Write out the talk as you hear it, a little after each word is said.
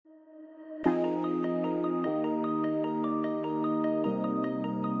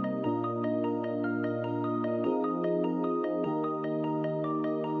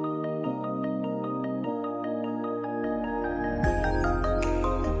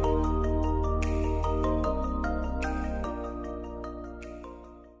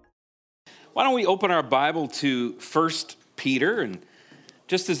Why don't we open our Bible to 1 Peter, and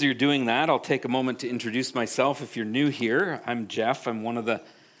just as you're doing that, I'll take a moment to introduce myself. If you're new here, I'm Jeff. I'm one of the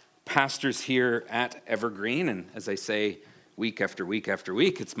pastors here at Evergreen, and as I say week after week after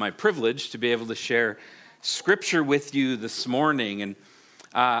week, it's my privilege to be able to share Scripture with you this morning. And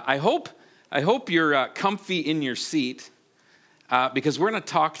I hope you're comfy in your seat because we're going to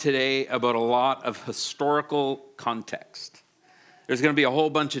talk today about a lot of historical context. There's going to be a whole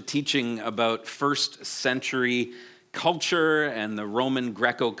bunch of teaching about first century culture and the Roman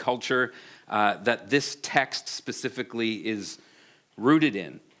Greco culture that this text specifically is rooted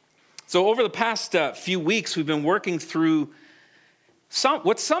in. So over the past few weeks, we've been working through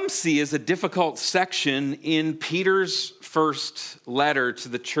what some see as a difficult section in Peter's first letter to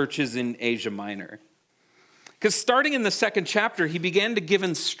the churches in Asia Minor. Because starting in the second chapter, he began to give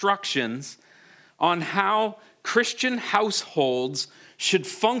instructions on how Christian households should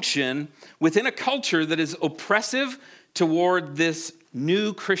function within a culture that is oppressive toward this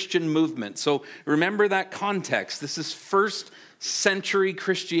new Christian movement. So remember that context. This is first century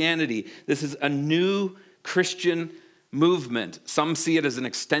Christianity. This is a new Christian movement. Some see it as an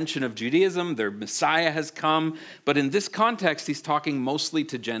extension of Judaism. Their Messiah has come. But in this context, he's talking mostly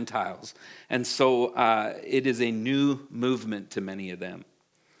to Gentiles. And so it is a new movement to many of them.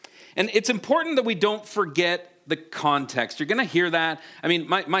 And it's important that we don't forget the context. You're going to hear that. I mean,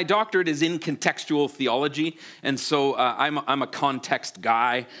 my doctorate is in contextual theology, and so I'm a context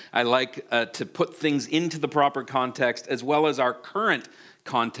guy. I like to put things into the proper context as well as our current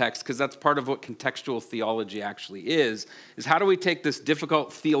context, because that's part of what contextual theology actually is how do we take this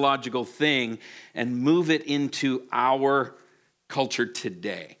difficult theological thing and move it into our culture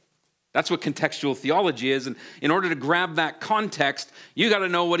today? That's what contextual theology is, and in order to grab that context, you got to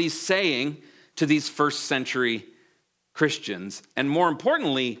know what he's saying to these first century Christians, and more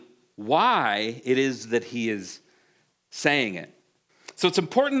importantly, why it is that he is saying it. So it's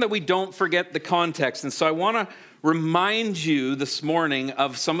important that we don't forget the context, and so I want to remind you this morning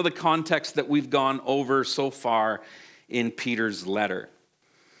of some of the context that we've gone over so far in Peter's letter.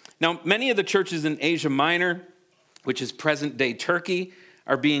 Now, many of the churches in Asia Minor, which is present-day Turkey,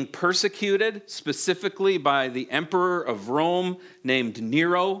 are being persecuted specifically by the emperor of Rome named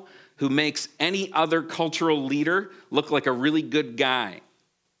Nero, who makes any other cultural leader look like a really good guy.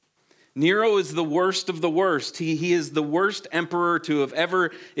 Nero is the worst of the worst. He is the worst emperor to have ever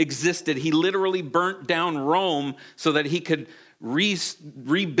existed. He literally burnt down Rome so that he could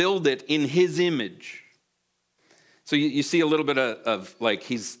rebuild it in his image. So you see a little bit of like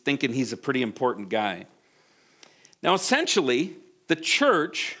he's thinking he's a pretty important guy. Now, essentially, the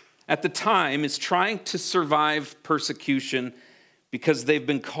church at the time is trying to survive persecution because they've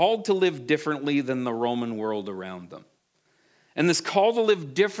been called to live differently than the Roman world around them. And this call to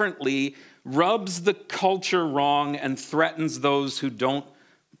live differently rubs the culture wrong and threatens those who don't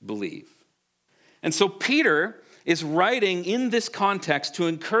believe. And so Peter is writing in this context to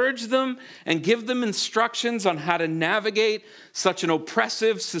encourage them and give them instructions on how to navigate such an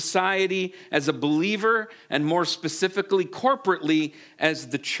oppressive society as a believer, and more specifically, corporately, as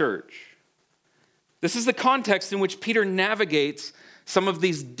the church. This is the context in which Peter navigates some of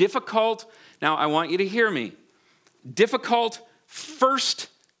these difficult, now I want you to hear me, difficult first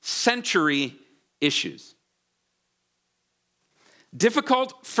century issues.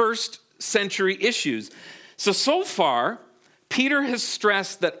 Difficult first century issues. So far, Peter has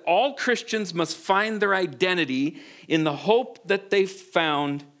stressed that all Christians must find their identity in the hope that they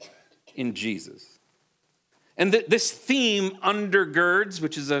found in Jesus. And this theme undergirds,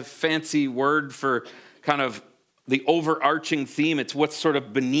 which is a fancy word for kind of the overarching theme. It's what's sort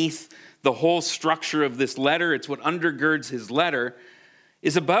of beneath the whole structure of this letter. It's what undergirds his letter,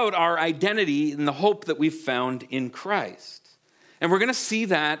 is about our identity in the hope that we've found in Christ. And we're going to see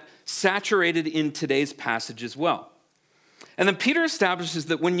that saturated in today's passage as well. And then Peter establishes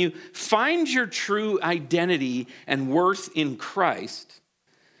that when you find your true identity and worth in Christ,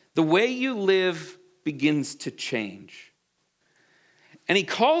 the way you live begins to change. And he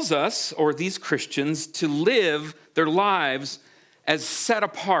calls us, or these Christians, to live their lives as set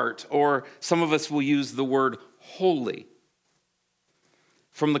apart, or some of us will use the word holy,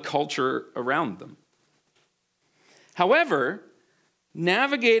 from the culture around them. However,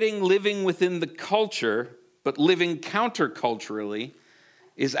 navigating living within the culture, but living counterculturally,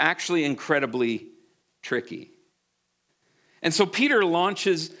 is actually incredibly tricky. And so Peter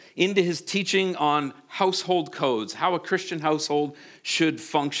launches into his teaching on household codes, how a Christian household should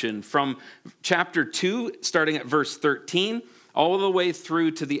function, from chapter 2, starting at verse 13, all the way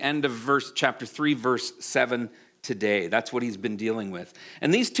through to the end of chapter 3, verse 7 today. That's what he's been dealing with.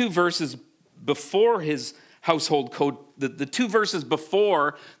 And these two verses before his household code, the two verses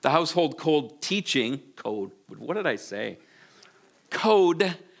before the household code teaching, code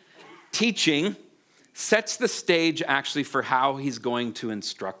teaching sets the stage actually for how he's going to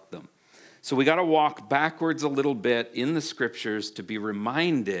instruct them. So we got to walk backwards a little bit in the scriptures to be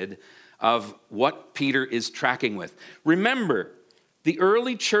reminded of what Peter is tracking with. Remember, the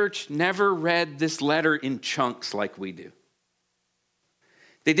early church never read this letter in chunks like we do.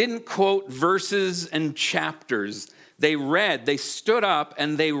 They didn't quote verses and chapters. They stood up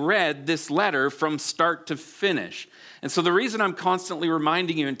and they read this letter from start to finish. And so the reason I'm constantly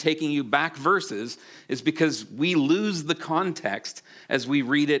reminding you and taking you back verses is because we lose the context as we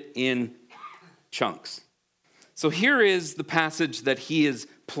read it in chunks. So here is the passage that he is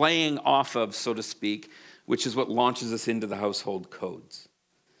playing off of, so to speak, which is what launches us into the household codes.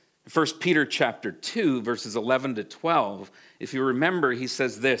 1 Peter chapter 2, verses 11 to 12, if you remember, he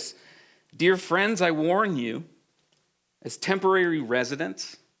says this, "Dear friends, I warn you, as temporary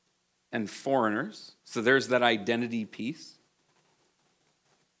residents and foreigners," so there's that identity piece,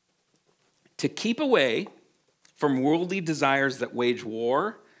 "to keep away from worldly desires that wage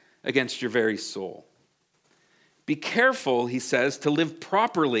war against your very soul. Be careful," he says, "to live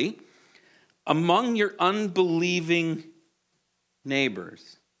properly among your unbelieving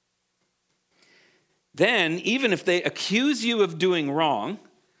neighbors. Then, even if they accuse you of doing wrong,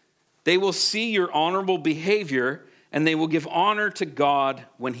 they will see your honorable behavior and they will give honor to God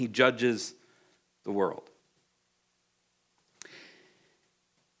when he judges the world."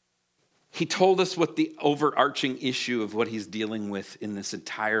 He told us what the overarching issue of what he's dealing with in this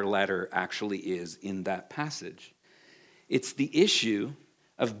entire letter actually is in that passage. It's the issue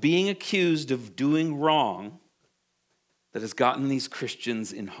of being accused of doing wrong that has gotten these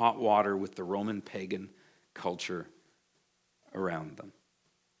Christians in hot water with the Roman pagan culture around them.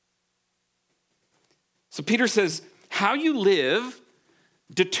 So Peter says, how you live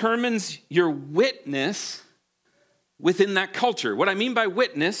determines your witness within that culture. What I mean by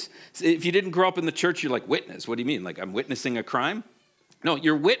witness, if you didn't grow up in the church, you're like, witness? What do you mean? Like I'm witnessing a crime? No,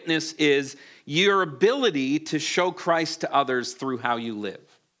 your witness is your ability to show Christ to others through how you live.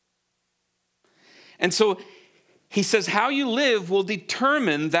 And so he says how you live will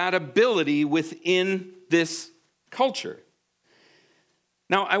determine that ability within this culture.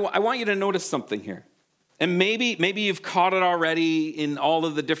 Now, I want you to notice something here. And maybe you've caught it already in all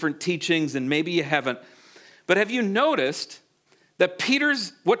of the different teachings, and maybe you haven't. But have you noticed that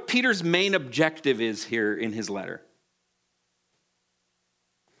what Peter's main objective is here in his letter?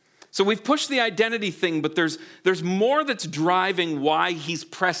 So we've pushed the identity thing, but there's more that's driving why he's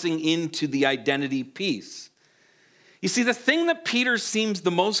pressing into the identity piece. You see, the thing that Peter seems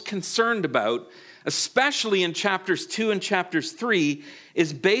the most concerned about, especially in chapters 2 and chapters 3,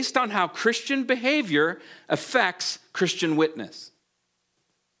 is based on how Christian behavior affects Christian witness.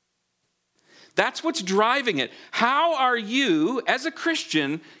 That's what's driving it. How are you, as a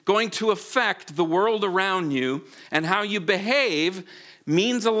Christian, going to affect the world around you, and how you behave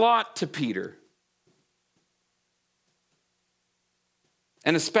means a lot to Peter.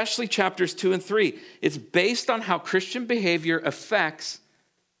 And especially chapters 2 and 3. It's based on how Christian behavior affects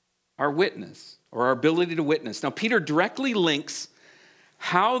our witness, or our ability to witness. Now, Peter directly links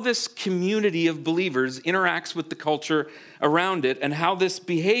how this community of believers interacts with the culture around it, and how this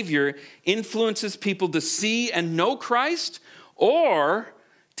behavior influences people to see and know Christ or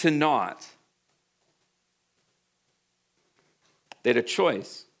to not. They had a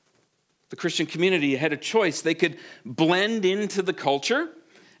choice. The Christian community had a choice. They could blend into the culture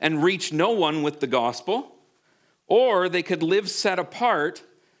and reach no one with the gospel, or they could live set apart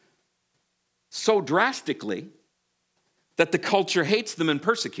so drastically that the culture hates them and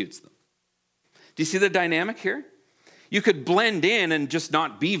persecutes them. Do you see the dynamic here? You could blend in and just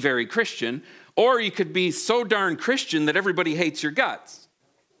not be very Christian, or you could be so darn Christian that everybody hates your guts.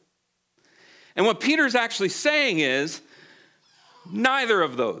 And what Peter's actually saying is, neither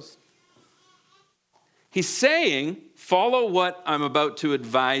of those. He's saying, follow what I'm about to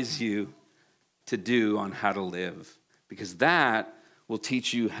advise you to do on how to live, because that will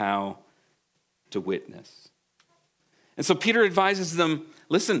teach you how to witness. And so Peter advises them,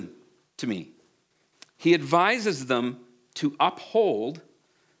 listen to me. He advises them to uphold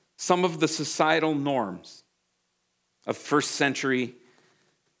some of the societal norms of first century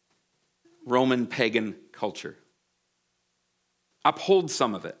Roman pagan culture. Uphold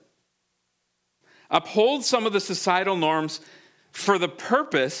some of it. Uphold some of the societal norms for the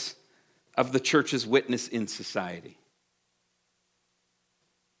purpose of the church's witness in society.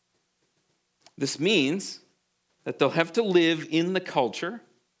 This means that they'll have to live in the culture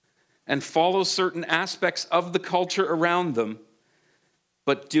and follow certain aspects of the culture around them,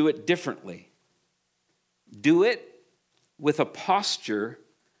 but do it differently. Do it with a posture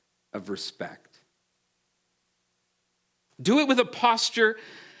of respect. Do it with a posture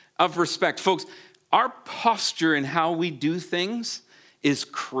of respect. Folks, our posture in how we do things is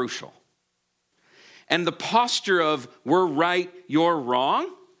crucial. And the posture of we're right, you're wrong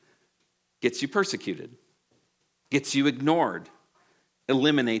gets you persecuted, gets you ignored,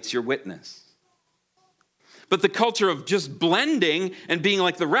 eliminates your witness. But the culture of just blending and being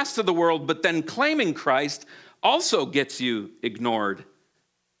like the rest of the world, but then claiming Christ, also gets you ignored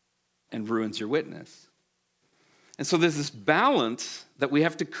and ruins your witness. And so there's this balance that we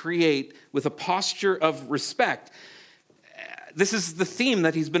have to create with a posture of respect. This is the theme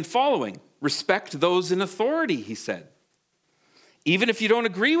that he's been following. Respect those in authority, he said. Even if you don't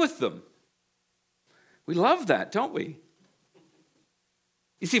agree with them. We love that, don't we?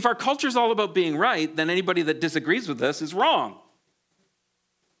 You see, if our culture is all about being right, then anybody that disagrees with us is wrong.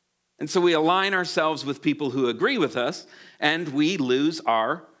 And so we align ourselves with people who agree with us, and we lose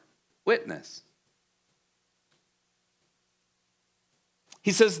our witness.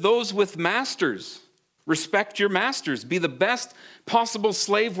 He says, those with masters, respect your masters. Be the best possible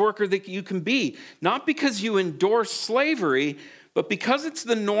slave worker that you can be. Not because you endorse slavery, but because it's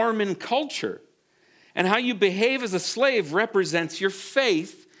the norm in culture. And how you behave as a slave represents your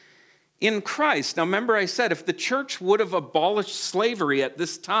faith in Christ. Now remember I said, if the church would have abolished slavery at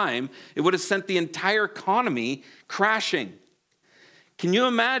this time, it would have sent the entire economy crashing. Can you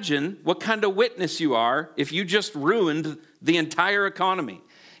imagine what kind of witness you are if you just ruined the entire economy?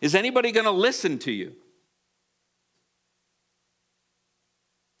 Is anybody going to listen to you?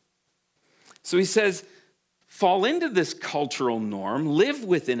 So he says, fall into this cultural norm, live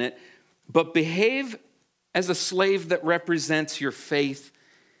within it, but behave as a slave that represents your faith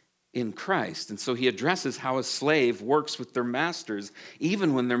in Christ. And so he addresses how a slave works with their masters,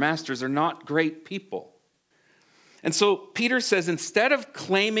 even when their masters are not great people. And so Peter says, instead of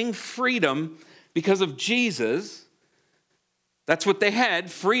claiming freedom because of Jesus, that's what they had,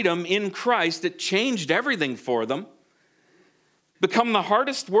 freedom in Christ, it changed everything for them. Become the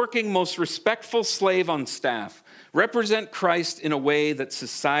hardest working, most respectful slave on staff. Represent Christ in a way that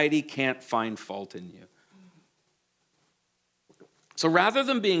society can't find fault in you. So rather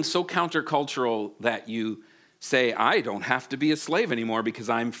than being so countercultural that you say, I don't have to be a slave anymore because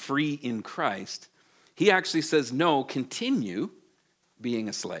I'm free in Christ, he actually says, no, continue being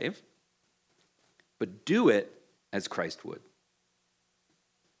a slave, but do it as Christ would.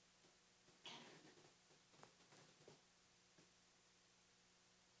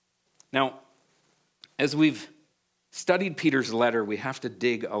 Now, as we've studied Peter's letter, we have to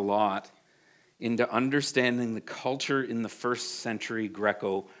dig a lot into understanding the culture in the first century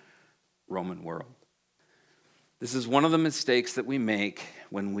Greco-Roman world. This is one of the mistakes that we make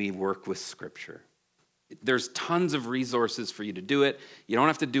when we work with Scripture. There's tons of resources for you to do it. You don't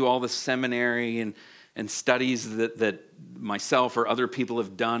have to do all the seminary and studies that myself or other people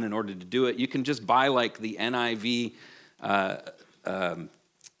have done in order to do it. You can just buy like the NIV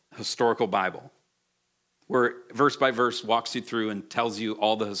historical Bible, where verse by verse walks you through and tells you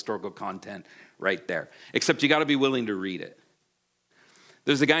all the historical content right there. Except you got to be willing to read it.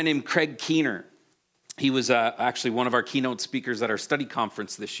 There's a guy named Craig Keener. He was actually one of our keynote speakers at our study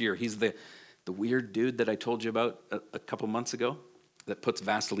conference this year. He's the weird dude that I told you about a couple months ago that puts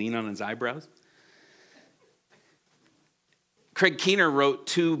Vaseline on his eyebrows. Craig Keener wrote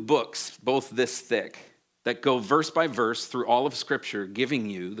 2 books, both this thick, that go verse by verse through all of Scripture, giving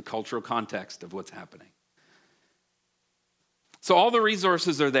you the cultural context of what's happening. So all the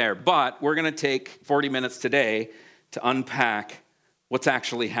resources are there, but we're going to take 40 minutes today to unpack what's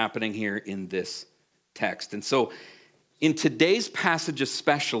actually happening here in this text. And so in today's passage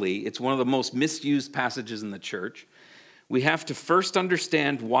especially, it's one of the most misused passages in the church. We have to first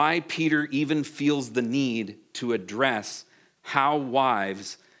understand why Peter even feels the need to address how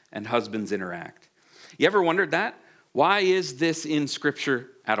wives and husbands interact. You ever wondered that? Why is this in Scripture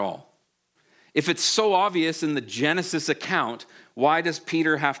at all? If it's so obvious in the Genesis account, why does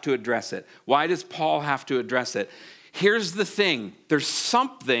Peter have to address it? Why does Paul have to address it? Here's the thing. There's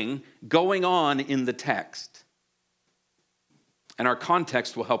something going on in the text. And our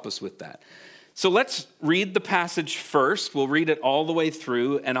context will help us with that. So let's read the passage first. We'll read it all the way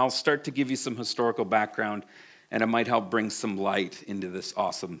through, and I'll start to give you some historical background, and it might help bring some light into this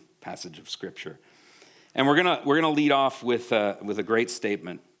awesome passage of Scripture. And we're gonna lead off with a great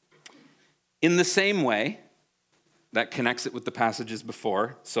statement. In the same way, that connects it with the passages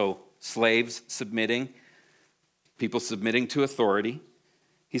before, so slaves submitting, people submitting to authority.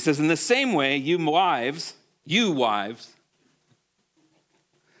 He says, in the same way, you wives, in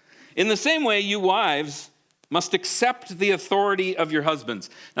the same way, you wives must accept the authority of your husbands.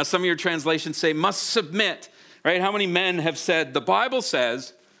 Now, some of your translations say must submit, right? How many men have said, the Bible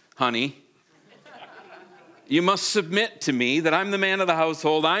says, honey, you must submit to me, that I'm the man of the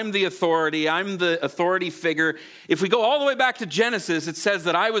household, I'm the authority figure. If we go all the way back to Genesis, it says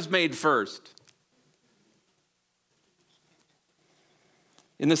that I was made first.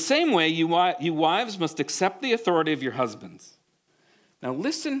 In the same way, you wives must accept the authority of your husbands. Now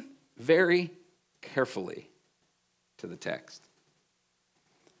listen very carefully to the text.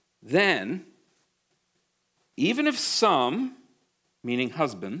 Then, even if some, meaning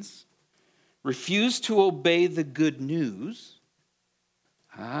husbands, refuse to obey the good news,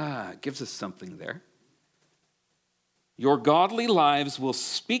 it gives us something there. Your godly lives will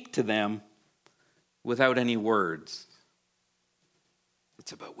speak to them without any words.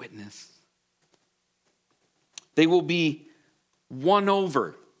 It's about witness. They will be won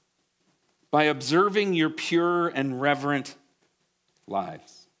over by observing your pure and reverent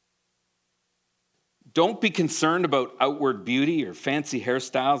lives. Don't be concerned about outward beauty or fancy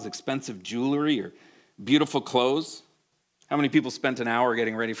hairstyles, expensive jewelry, or beautiful clothes. How many people spent an hour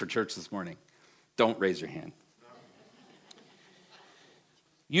getting ready for church this morning? Don't raise your hand.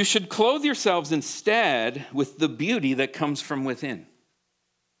 You should clothe yourselves instead with the beauty that comes from within.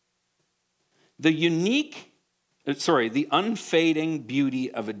 The unfading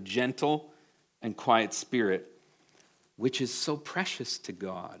beauty of a gentle and quiet spirit, which is so precious to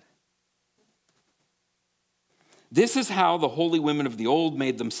God. This is how the holy women of the old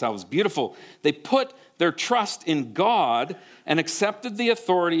made themselves beautiful. They put their trust in God and accepted the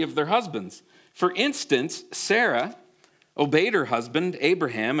authority of their husbands. For instance, Sarah obeyed her husband,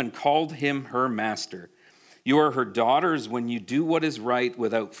 Abraham, and called him her master. You are her daughters when you do what is right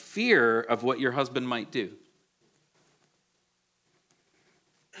without fear of what your husband might do.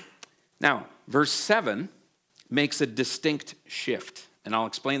 Now, verse 7 makes a distinct shift, and I'll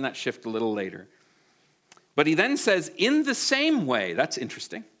explain that shift a little later. But he then says, in the same way, that's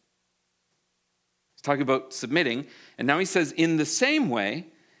interesting. He's talking about submitting, and now he says, in the same way,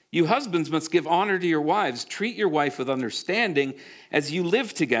 you husbands must give honor to your wives. Treat your wife with understanding as you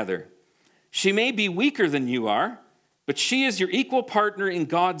live together. She may be weaker than you are, but she is your equal partner in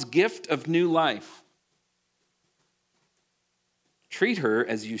God's gift of new life. Treat her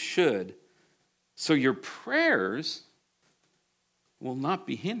as you should, so your prayers will not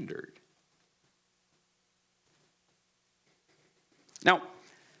be hindered. Now,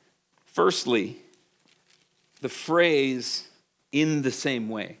 firstly, the phrase, in the same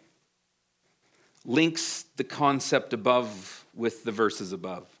way, links the concept above with the verses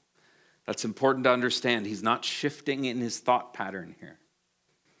above. That's important to understand. He's not shifting in his thought pattern here.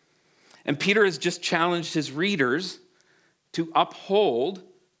 And Peter has just challenged his readers to uphold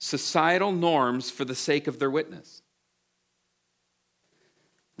societal norms for the sake of their witness.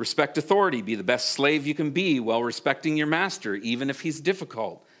 Respect authority. Be the best slave you can be while respecting your master, even if he's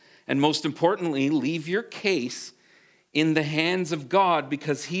difficult. And most importantly, leave your case in the hands of God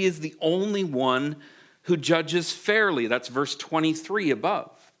because he is the only one who judges fairly. That's verse 23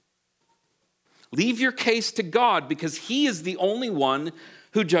 above. Leave your case to God because he is the only one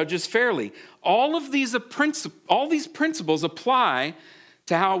who judges fairly. All these principles apply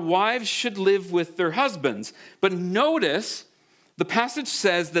to how wives should live with their husbands. But notice the passage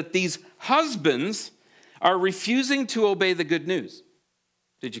says that these husbands are refusing to obey the good news.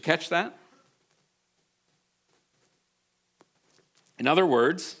 Did you catch that? In other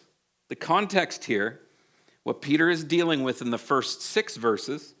words, the context here, what Peter is dealing with in the first 6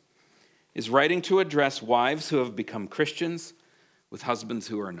 verses, is writing to address wives who have become Christians with husbands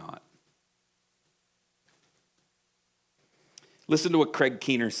who are not. Listen to what Craig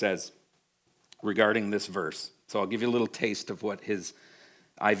Keener says regarding this verse. So I'll give you a little taste of what his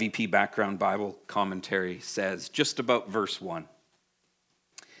IVP Background Bible commentary says just about verse 1.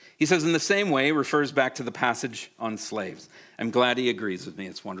 He says, in the same way, refers back to the passage on slaves. I'm glad he agrees with me.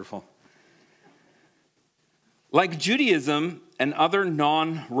 It's wonderful. Like Judaism and other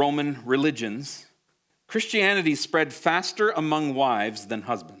non-Roman religions, Christianity spread faster among wives than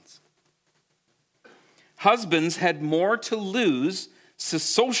husbands. Husbands had more to lose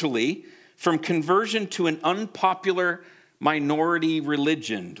socially from conversion to an unpopular minority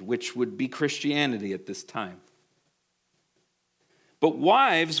religion, which would be Christianity at this time. But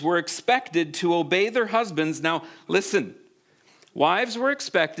wives were expected to obey their husbands. Now, listen. Wives were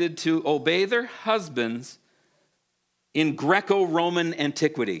expected to obey their husbands in Greco-Roman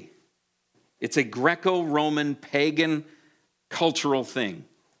antiquity. It's a Greco-Roman pagan cultural thing.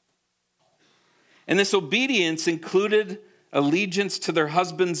 And this obedience included allegiance to their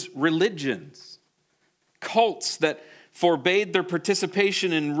husbands' religions, cults that forbade their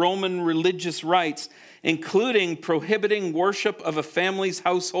participation in Roman religious rites, including prohibiting worship of a family's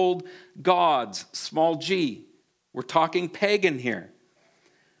household gods, small g. We're talking pagan here.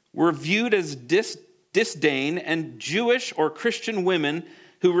 Were viewed as disdain, and Jewish or Christian women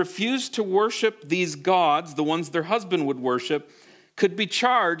who refused to worship these gods, the ones their husband would worship, could be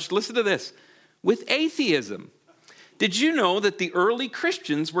charged, listen to this, with atheism. Did you know that the early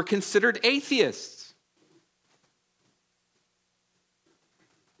Christians were considered atheists?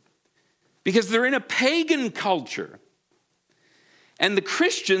 Because they're in a pagan culture. And the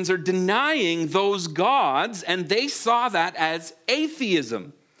Christians are denying those gods, and they saw that as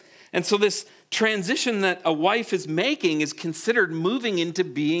atheism. And so this transition that a wife is making is considered moving into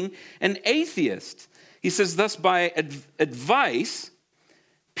being an atheist. He says, thus by advice,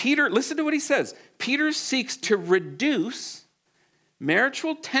 Peter, listen to what he says. Peter seeks to reduce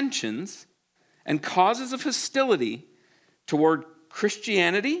marital tensions and causes of hostility toward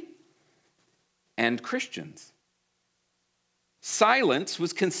Christianity and Christians. Silence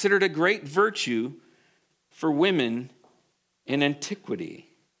was considered a great virtue for women in antiquity.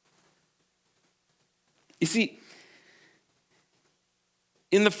 You see,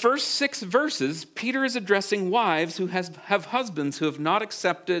 in the first 6 verses, Peter is addressing wives who have husbands who have not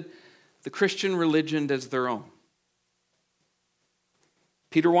accepted the Christian religion as their own.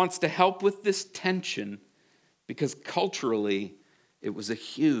 Peter wants to help with this tension because culturally it was a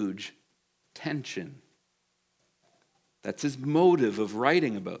huge tension. That's his motive of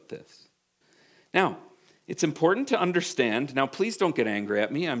writing about this. Now, it's important to understand, now please don't get angry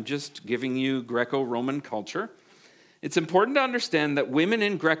at me, I'm just giving you Greco-Roman culture. It's important to understand that women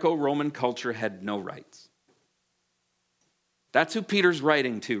in Greco-Roman culture had no rights. That's who Peter's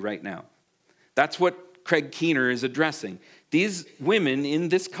writing to right now. That's what Craig Keener is addressing. These women in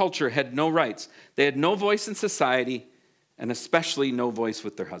this culture had no rights. They had no voice in society, and especially no voice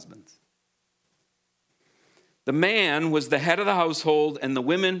with their husbands. The man was the head of the household, and the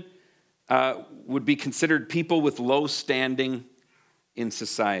women would be considered people with low standing in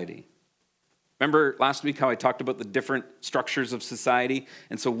society. Remember last week how I talked about the different structures of society?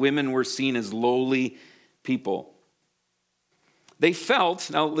 And so women were seen as lowly people. They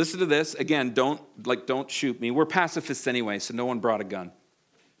felt, now listen to this, again, don't shoot me. We're pacifists anyway, so no one brought a gun.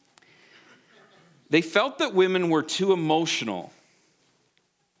 They felt that women were too emotional.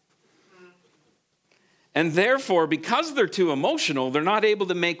 And therefore, because they're too emotional, they're not able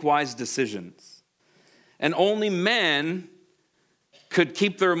to make wise decisions. And only men could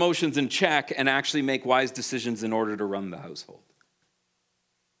keep their emotions in check and actually make wise decisions in order to run the household.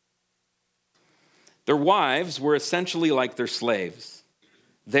 Their wives were essentially like their slaves,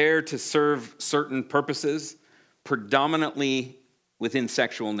 there to serve certain purposes, predominantly within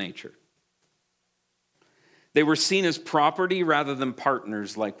sexual nature. They were seen as property rather than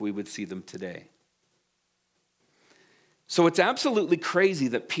partners like we would see them today. So it's absolutely crazy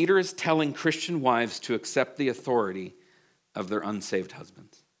that Peter is telling Christian wives to accept the authority of their unsaved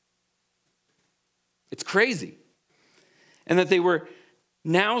husbands. It's crazy. And that they were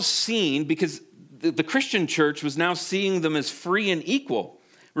now seen, because the Christian church was now seeing them as free and equal.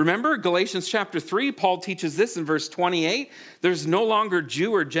 Remember Galatians chapter 3, Paul teaches this in verse 28. There's no longer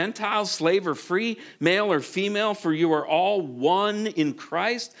Jew or Gentile, slave or free, male or female, for you are all one in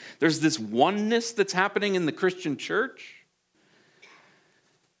Christ. There's this oneness that's happening in the Christian church.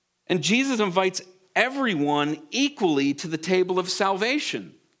 And Jesus invites everyone equally to the table of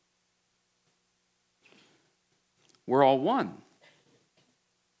salvation. We're all one.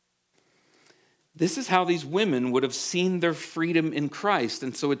 This is how these women would have seen their freedom in Christ.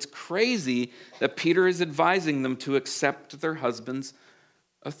 And so it's crazy that Peter is advising them to accept their husband's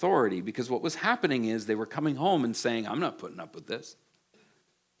authority. Because what was happening is they were coming home and saying, I'm not putting up with this.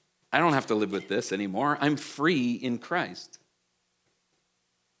 I don't have to live with this anymore. I'm free in Christ.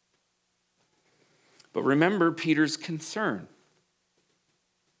 But remember Peter's concern.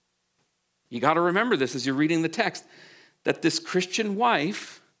 You got to remember this as you're reading the text, that this Christian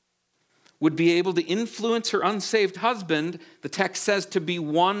wife would be able to influence her unsaved husband, the text says, to be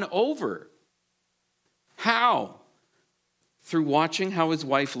won over. How? Through watching how his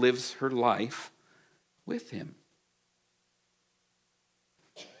wife lives her life with him.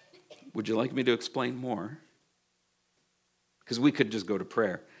 Would you like me to explain more? Because we could just go to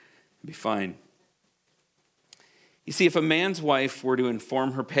prayer and be fine. You see, if a man's wife were to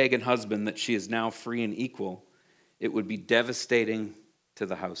inform her pagan husband that she is now free and equal, it would be devastating to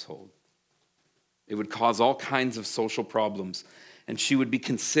the household. It would cause all kinds of social problems, and she would be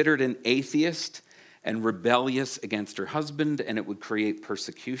considered an atheist and rebellious against her husband, and it would create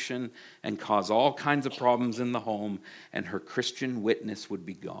persecution and cause all kinds of problems in the home, and her Christian witness would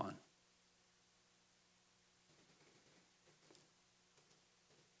be gone.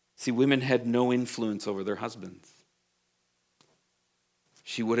 See, women had no influence over their husbands.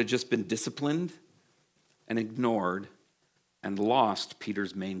 She would have just been disciplined and ignored and lost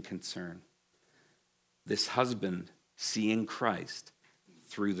Peter's main concern. This husband seeing Christ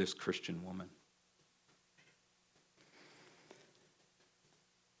through this Christian woman.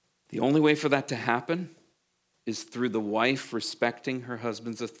 The only way for that to happen is through the wife respecting her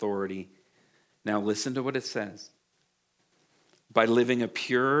husband's authority. Now listen to what it says. By living a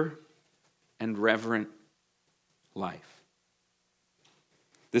pure and reverent life.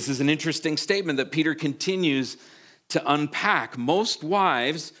 This is an interesting statement that Peter continues to unpack. Most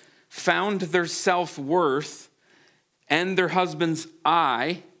wives found their self-worth and their husband's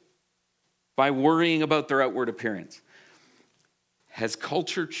eye by worrying about their outward appearance. Has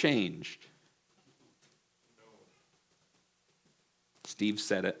culture changed? No. Steve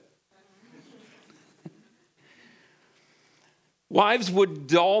said it. Wives would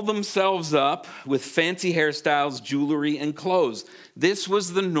doll themselves up with fancy hairstyles, jewelry, and clothes. This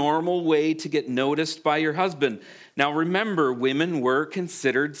was the normal way to get noticed by your husband. Now remember, women were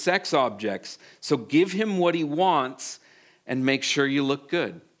considered sex objects. So give him what he wants and make sure you look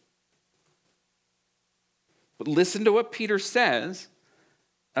good. But listen to what Peter says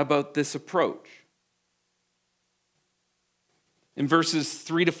about this approach. In verses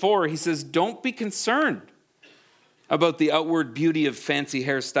 3-4, he says, don't be concerned about the outward beauty of fancy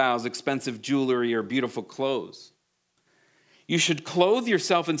hairstyles, expensive jewelry, or beautiful clothes. You should clothe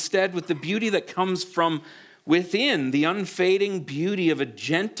yourself instead with the beauty that comes from within, the unfading beauty of a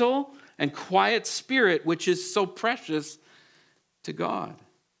gentle and quiet spirit, which is so precious to God.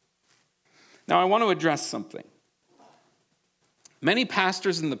 Now, I want to address something. Many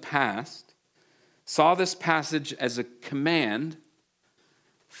pastors in the past saw this passage as a command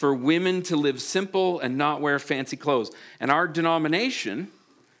for women to live simple and not wear fancy clothes. And our denomination,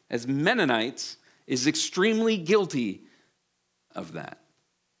 as Mennonites, is extremely guilty of that.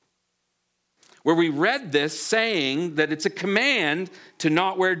 Where we read this saying that it's a command to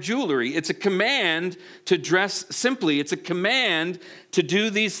not wear jewelry. It's a command to dress simply. It's a command to do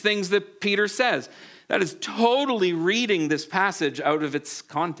these things that Peter says. That is totally reading this passage out of its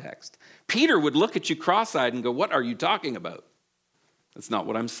context. Peter would look at you cross-eyed and go, what are you talking about? That's not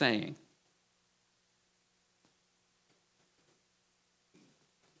what I'm saying.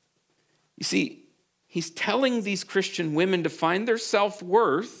 You see, he's telling these Christian women to find their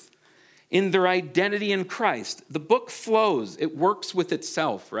self-worth in their identity in Christ. The book flows. It works with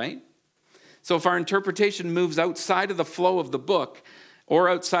itself, right? So if our interpretation moves outside of the flow of the book or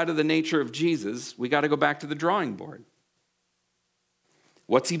outside of the nature of Jesus, we got to go back to the drawing board.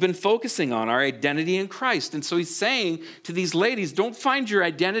 What's he been focusing on? Our identity in Christ. And so he's saying to these ladies, don't find your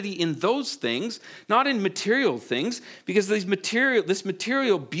identity in those things, not in material things, because this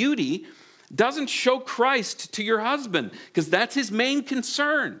material beauty doesn't show Christ to your husband, because that's his main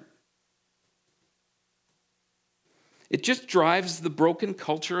concern. It just drives the broken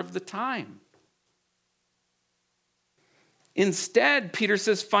culture of the time. Instead, Peter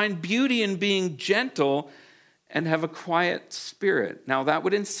says, find beauty in being gentle and have a quiet spirit. Now, that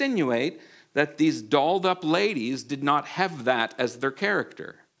would insinuate that these dolled up ladies did not have that as their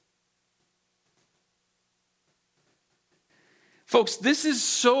character. Folks, this is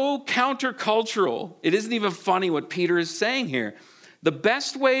so countercultural. It isn't even funny what Peter is saying here. The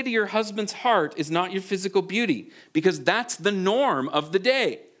best way to your husband's heart is not your physical beauty, because that's the norm of the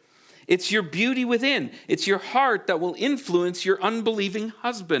day. It's your beauty within. It's your heart that will influence your unbelieving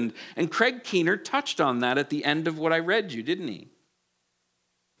husband. And Craig Keener touched on that at the end of what I read you, didn't he?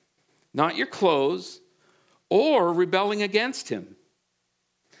 Not your clothes or rebelling against him.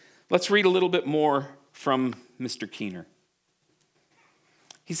 Let's read a little bit more from Mr. Keener.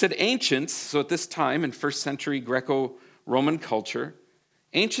 He said, ancients, so at this time in first century Greco-Roman culture,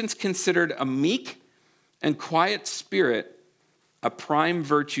 ancients considered a meek and quiet spirit a prime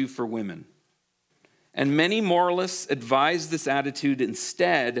virtue for women. And many moralists advise this attitude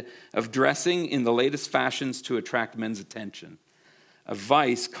instead of dressing in the latest fashions to attract men's attention, a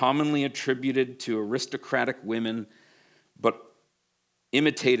vice commonly attributed to aristocratic women, but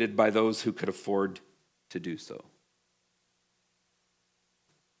imitated by those who could afford to do so.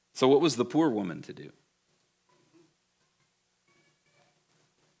 So what was the poor woman to do?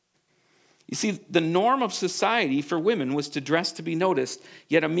 You see, the norm of society for women was to dress to be noticed,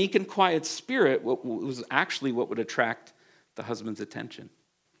 yet a meek and quiet spirit was actually what would attract the husband's attention.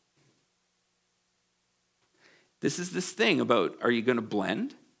 This is this thing about, are you going to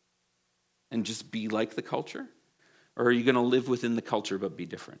blend and just be like the culture? Or are you going to live within the culture but be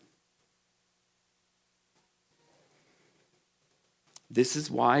different? This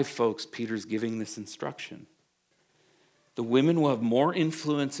is why, folks, Peter's giving this instruction. The women will have more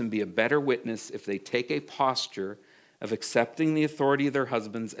influence and be a better witness if they take a posture of accepting the authority of their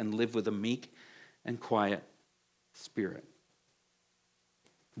husbands and live with a meek and quiet spirit.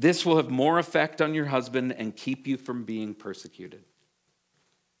 This will have more effect on your husband and keep you from being persecuted.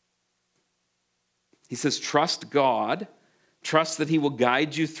 He says, trust God. Trust that he will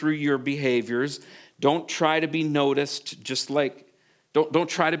guide you through your behaviors. Don't try to be noticed, Don't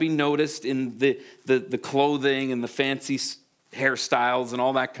try to be noticed in the clothing and the fancy hairstyles and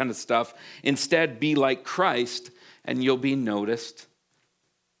all that kind of stuff. Instead, be like Christ, and you'll be noticed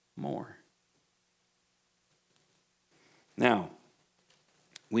more. Now,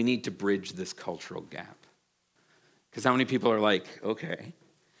 we need to bridge this cultural gap. Because how many people are like, okay,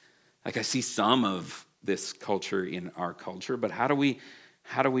 like I see some of this culture in our culture, but how do we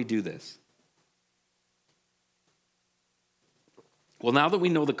do this? Well, now that we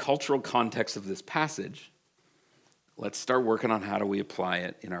know the cultural context of this passage, let's start working on how do we apply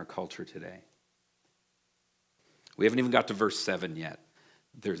it in our culture today. We haven't even got to verse 7 yet.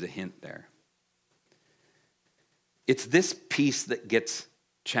 There's a hint there. It's this piece that gets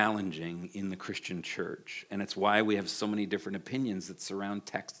challenging in the Christian church, and it's why we have so many different opinions that surround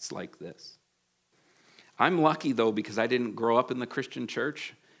texts like this. I'm lucky, though, because I didn't grow up in the Christian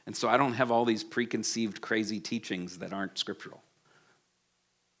church, and so I don't have all these preconceived crazy teachings that aren't scriptural.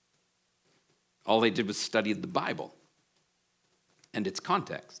 All they did was study the Bible and its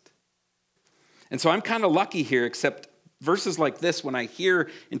context. And so I'm kind of lucky here, except verses like this, when I hear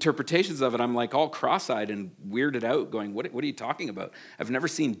interpretations of it, I'm like all cross-eyed and weirded out going, what are you talking about? I've never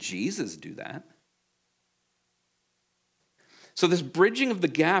seen Jesus do that. So this bridging of the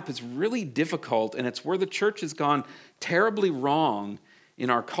gap is really difficult, and it's where the church has gone terribly wrong in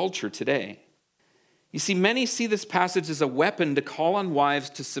our culture today. You see, many see this passage as a weapon to call on wives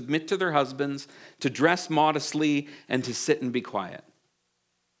to submit to their husbands, to dress modestly, and to sit and be quiet.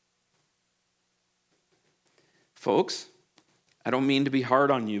 Folks, I don't mean to be hard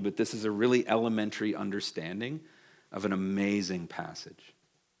on you, but this is a really elementary understanding of an amazing passage.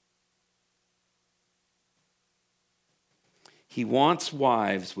 He wants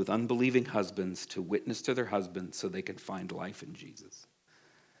wives with unbelieving husbands to witness to their husbands so they can find life in Jesus.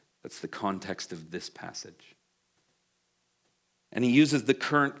 That's the context of this passage. And he uses the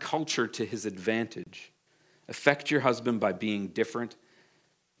current culture to his advantage. Affect your husband by being different,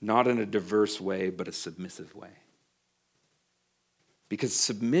 not in a diverse way, but a submissive way. Because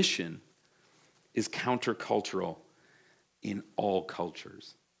submission is countercultural in all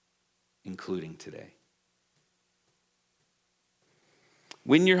cultures, including today.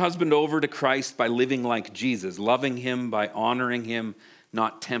 Win your husband over to Christ by living like Jesus, loving him by honoring him,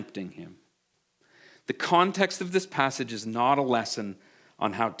 not tempting him. The context of this passage is not a lesson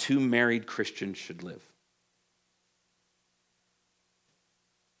on how two married Christians should live.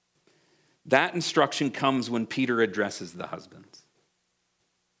 That instruction comes when Peter addresses the husbands.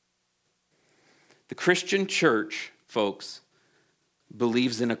 The Christian church, folks,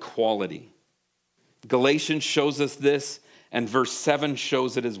 believes in equality. Galatians shows us this, and verse 7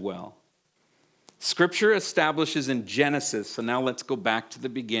 shows it as well. Scripture establishes in Genesis, so now let's go back to the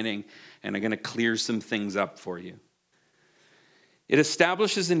beginning, and I'm going to clear some things up for you. It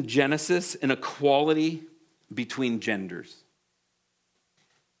establishes in Genesis an equality between genders.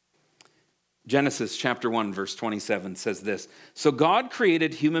 Genesis chapter 1, verse 27 says this, "So God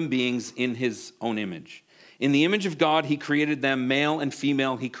created human beings in his own image. In the image of God, he created them, male and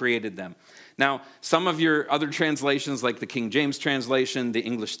female, he created them." Now, some of your other translations, like the King James translation, the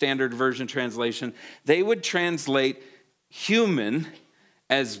English Standard Version translation, they would translate human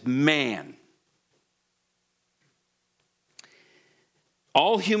as man.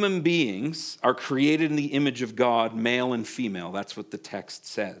 All human beings are created in the image of God, male and female. That's what the text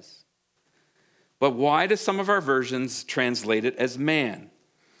says. But why do some of our versions translate it as man?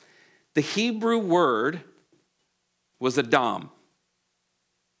 The Hebrew word was Adam.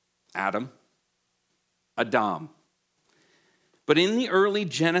 Adam. But in the early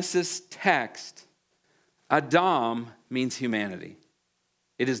Genesis text, Adam means humanity.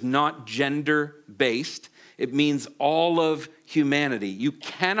 It is not gender-based. It means all of humanity. You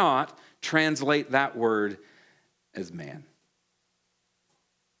cannot translate that word as man.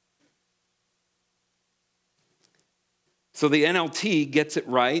 So the NLT gets it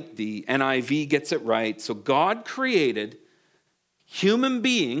right. The NIV gets it right. So God created human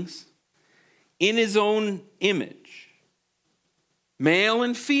beings in his own image. Male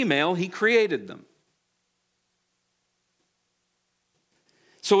and female, he created them.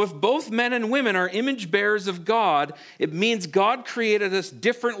 So if both men and women are image bearers of God, it means God created us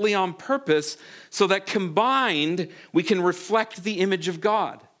differently on purpose so that combined we can reflect the image of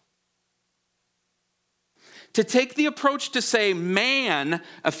God. To take the approach to say man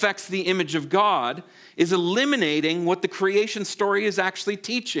affects the image of God is eliminating what the creation story is actually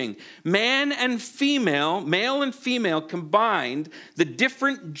teaching. Man and female, male and female combined, the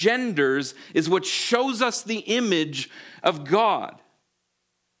different genders is what shows us the image of God.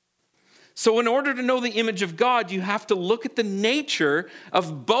 So in order to know the image of God, you have to look at the nature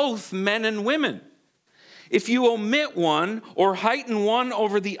of both men and women. If you omit one or heighten one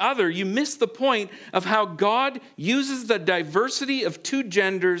over the other, you miss the point of how God uses the diversity of two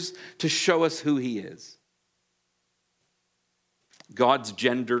genders to show us who he is. God's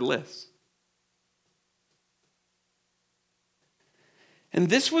genderless. And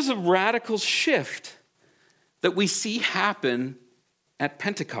this was a radical shift that we see happen at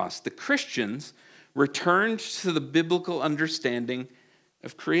Pentecost. The Christians returned to the biblical understanding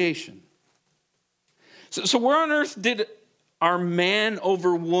of creation. So where on earth did our man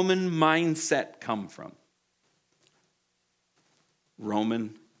over woman mindset come from?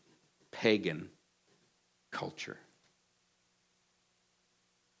 Roman pagan culture.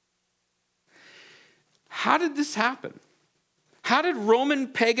 How did this happen? How did Roman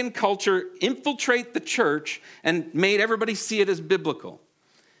pagan culture infiltrate the church and made everybody see it as biblical?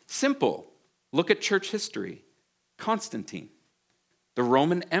 Simple. Look at church history. Constantine, the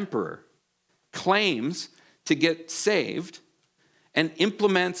Roman emperor, claims to get saved and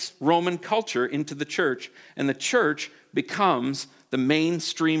implements Roman culture into the church, and the church becomes the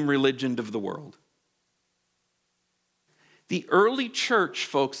mainstream religion of the world. The early church,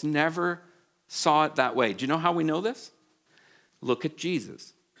 folks, never saw it that way. Do you know how we know this? Look at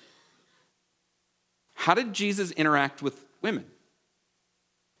Jesus. How did Jesus interact with women?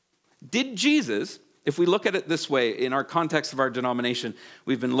 Did Jesus, if we look at it this way, in our context of our denomination,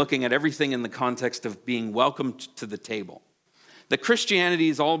 we've been looking at everything in the context of being welcomed to the table. That Christianity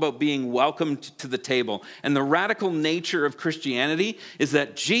is all about being welcomed to the table. And the radical nature of Christianity is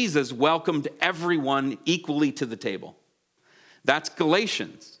that Jesus welcomed everyone equally to the table. That's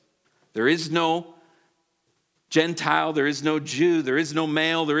Galatians. There is no Gentile, there is no Jew, there is no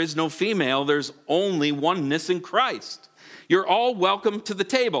male, there is no female, there's only oneness in Christ. You're all welcome to the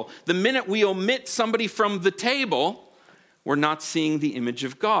table. The minute we omit somebody from the table, we're not seeing the image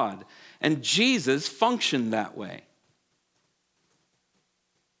of God. And Jesus functioned that way.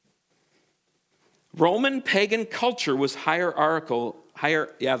 Roman pagan culture was hierarchical,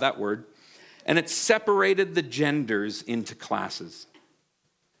 and it separated the genders into classes.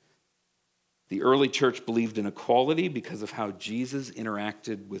 The early church believed in equality because of how Jesus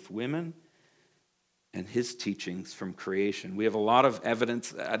interacted with women and his teachings from creation. We have a lot of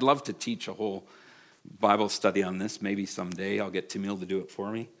evidence. I'd love to teach a whole Bible study on this. Maybe someday I'll get Tamil to do it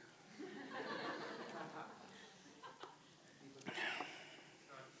for me.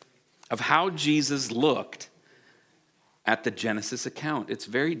 Of how Jesus looked at the Genesis account. It's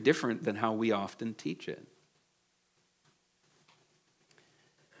very different than how we often teach it.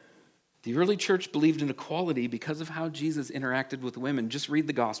 The early church believed in equality because of how Jesus interacted with women. Just read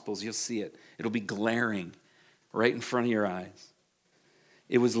the Gospels, you'll see it. It'll be glaring right in front of your eyes.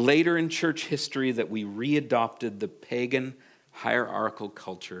 It was later in church history that we readopted the pagan hierarchical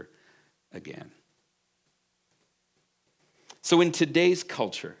culture again. So in today's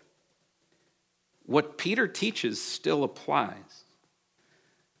culture, what Peter teaches still applies.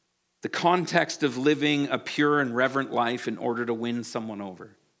 The context of living a pure and reverent life in order to win someone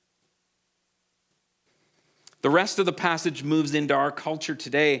over. The rest of the passage moves into our culture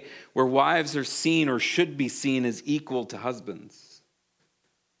today where wives are seen or should be seen as equal to husbands.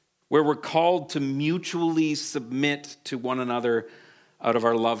 Where we're called to mutually submit to one another out of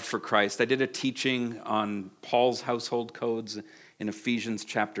our love for Christ. I did a teaching on Paul's household codes in Ephesians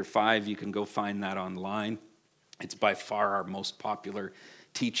chapter 5. You can go find that online. It's by far our most popular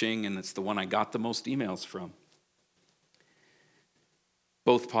teaching, and it's the one I got the most emails from.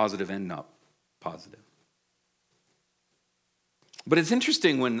 Both positive and not positive. But it's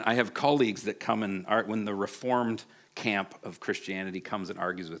interesting when I have colleagues that come and when the Reformed camp of Christianity comes and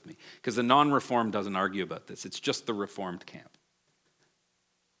argues with me. Because the non-Reformed doesn't argue about this. It's just the Reformed camp.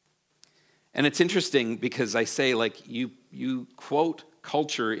 And it's interesting because I say, like, you quote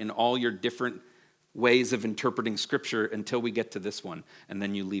culture in all your different ways of interpreting Scripture until we get to this one, and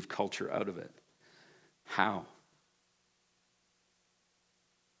then you leave culture out of it. How?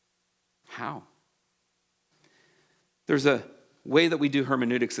 How? There's a way that we do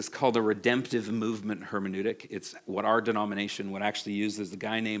hermeneutics. It's called a redemptive movement hermeneutic. It's what our denomination would actually use. There's a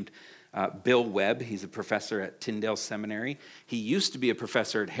guy named Bill Webb. He's a professor at Tyndale Seminary. He used to be a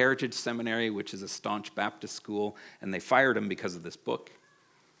professor at Heritage Seminary, which is a staunch Baptist school, and they fired him because of this book.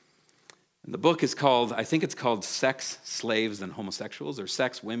 And the book is called, I think it's called Sex, Slaves, and Homosexuals, or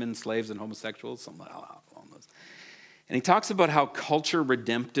Sex, Women, Slaves, and Homosexuals, something along those. And he talks about how culture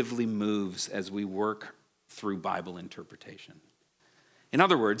redemptively moves as we work through Bible interpretation. In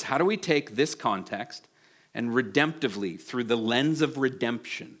other words, how do we take this context and redemptively, through the lens of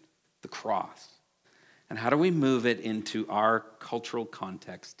redemption, the cross, and how do we move it into our cultural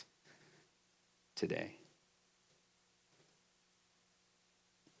context today?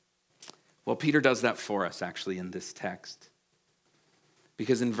 Well, Peter does that for us, actually, in this text.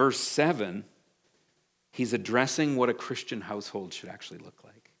 Because in verse 7, he's addressing what a Christian household should actually look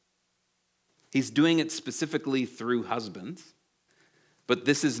like. He's doing it specifically through husbands. But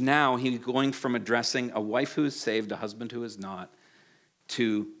this is now, he's going from addressing a wife who is saved, a husband who is not,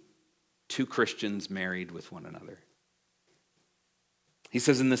 to two Christians married with one another. He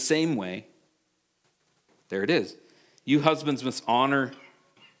says, in the same way, there it is, you husbands must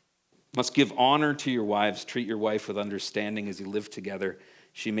give honor to your wives, treat your wife with understanding as you live together.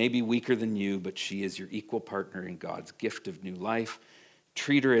 She may be weaker than you, but she is your equal partner in God's gift of new life.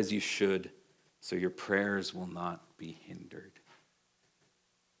 Treat her as you should, so your prayers will not be hindered.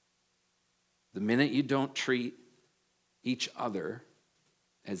 The minute you don't treat each other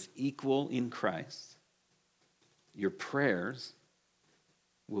as equal in Christ, your prayers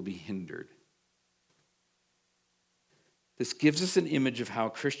will be hindered. This gives us an image of how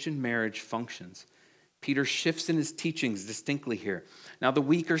Christian marriage functions. Peter shifts in his teachings distinctly here. Now, the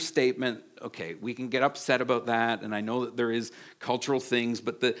weaker statement, okay, we can get upset about that, and I know that there is cultural things,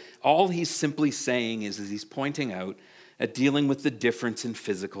 but all he's simply saying is he's pointing out at dealing with the difference in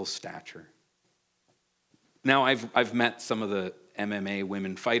physical stature. Now, I've met some of the MMA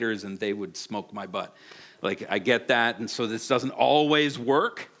women fighters, and they would smoke my butt. Like, I get that, and so this doesn't always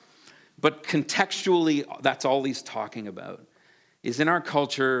work. But contextually, that's all he's talking about. Is in our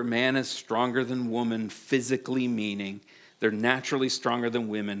culture, man is stronger than woman, physically meaning they're naturally stronger than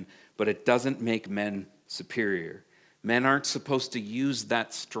women, but it doesn't make men superior. Men aren't supposed to use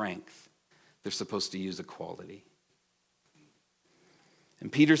that strength. They're supposed to use equality.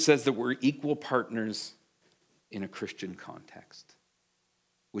 And Peter says that we're equal partners in a Christian context,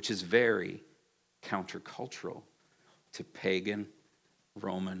 which is very countercultural to pagan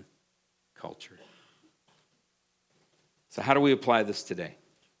Roman culture. So how do we apply this today?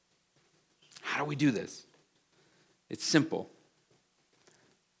 How do we do this? It's simple.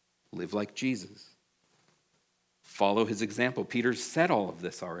 Live like Jesus. Follow his example. Peter's said all of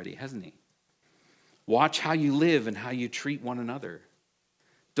this already, hasn't he? Watch how you live and how you treat one another.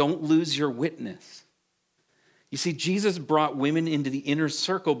 Don't lose your witness. You see, Jesus brought women into the inner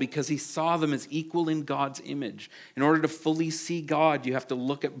circle because he saw them as equal in God's image. In order to fully see God, you have to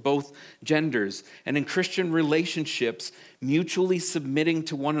look at both genders. And in Christian relationships, mutually submitting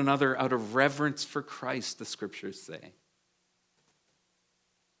to one another out of reverence for Christ, the scriptures say.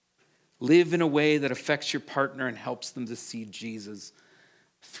 Live in a way that affects your partner and helps them to see Jesus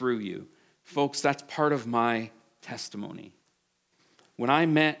through you. Folks, that's part of my testimony. When I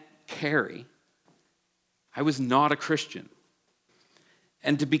met Carrie, I was not a Christian.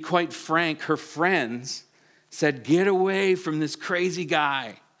 And to be quite frank, her friends said, get away from this crazy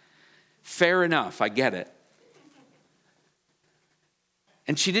guy. Fair enough, I get it.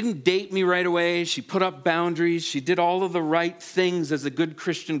 And she didn't date me right away. She put up boundaries. She did all of the right things as a good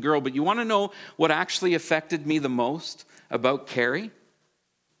Christian girl. But you want to know what actually affected me the most about Carrie?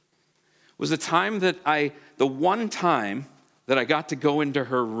 Was the one time that I got to go into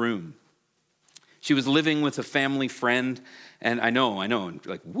her room. She was living with a family friend, and I know,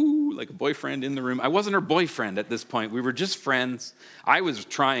 like, woo, like a boyfriend in the room. I wasn't her boyfriend at this point. We were just friends. I was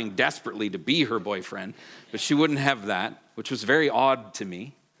trying desperately to be her boyfriend, but she wouldn't have that, which was very odd to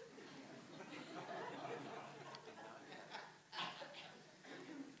me.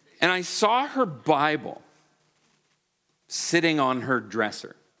 And I saw her Bible sitting on her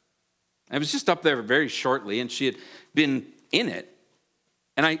dresser. I was just up there very shortly, and she had been in it,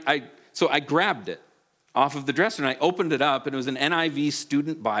 and So I grabbed it off of the dresser and I opened it up, and it was an NIV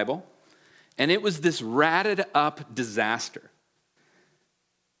student Bible, and it was this ratted up disaster.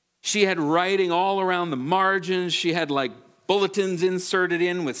 She had writing all around the margins. She had like bulletins inserted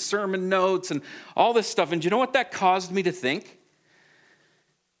in with sermon notes and all this stuff. And do you know what that caused me to think?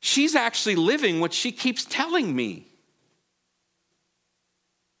 She's actually living what she keeps telling me.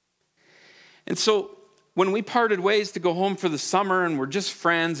 And so When we parted ways to go home for the summer and we're just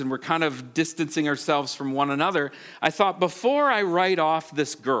friends and we're kind of distancing ourselves from one another, I thought, before I write off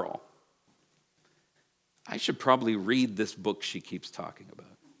this girl, I should probably read this book she keeps talking about.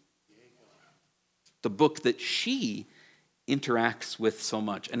 The book that she interacts with so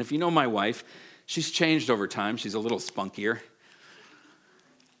much. And if you know my wife, she's changed over time. She's a little spunkier.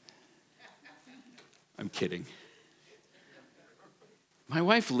 I'm kidding. My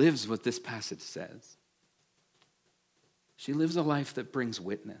wife lives what this passage says. She lives a life that brings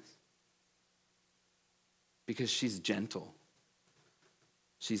witness because she's gentle,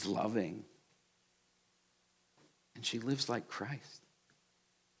 she's loving, and she lives like Christ.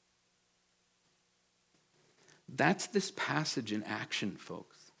 That's this passage in action,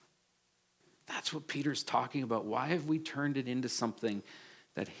 folks. That's what Peter's talking about. Why have we turned it into something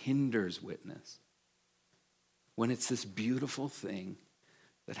that hinders witness when it's this beautiful thing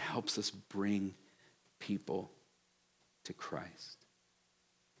that helps us bring people to Christ?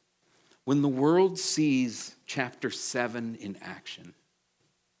 When the world sees chapter 7 in action,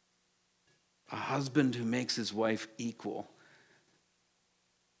 a husband who makes his wife equal,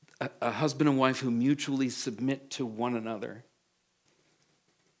 a husband and wife who mutually submit to one another,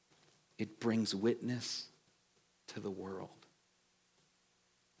 it brings witness to the world.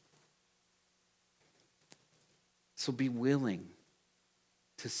 So be willing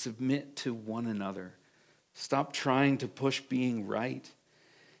to submit to one another. Stop trying to push being right.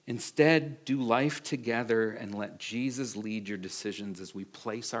 Instead, do life together and let Jesus lead your decisions as we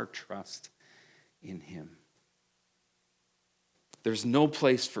place our trust in him. There's no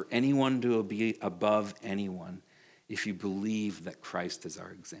place for anyone to be above anyone if you believe that Christ is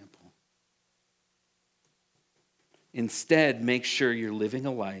our example. Instead, make sure you're living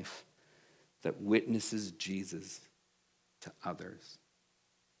a life that witnesses Jesus to others.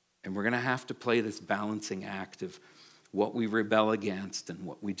 And we're going to have to play this balancing act of what we rebel against and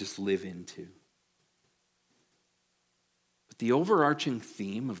what we just live into. But the overarching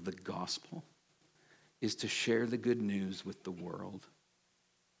theme of the gospel is to share the good news with the world.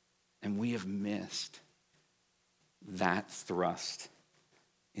 And we have missed that thrust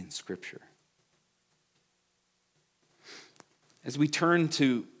in Scripture. As we turn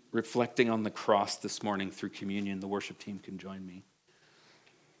to reflecting on the cross this morning through communion, the worship team can join me.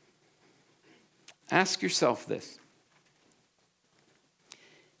 Ask yourself this: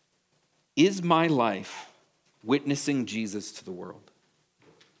 is my life witnessing Jesus to the world?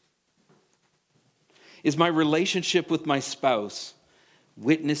 Is my relationship with my spouse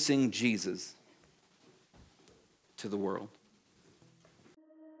witnessing Jesus to the world?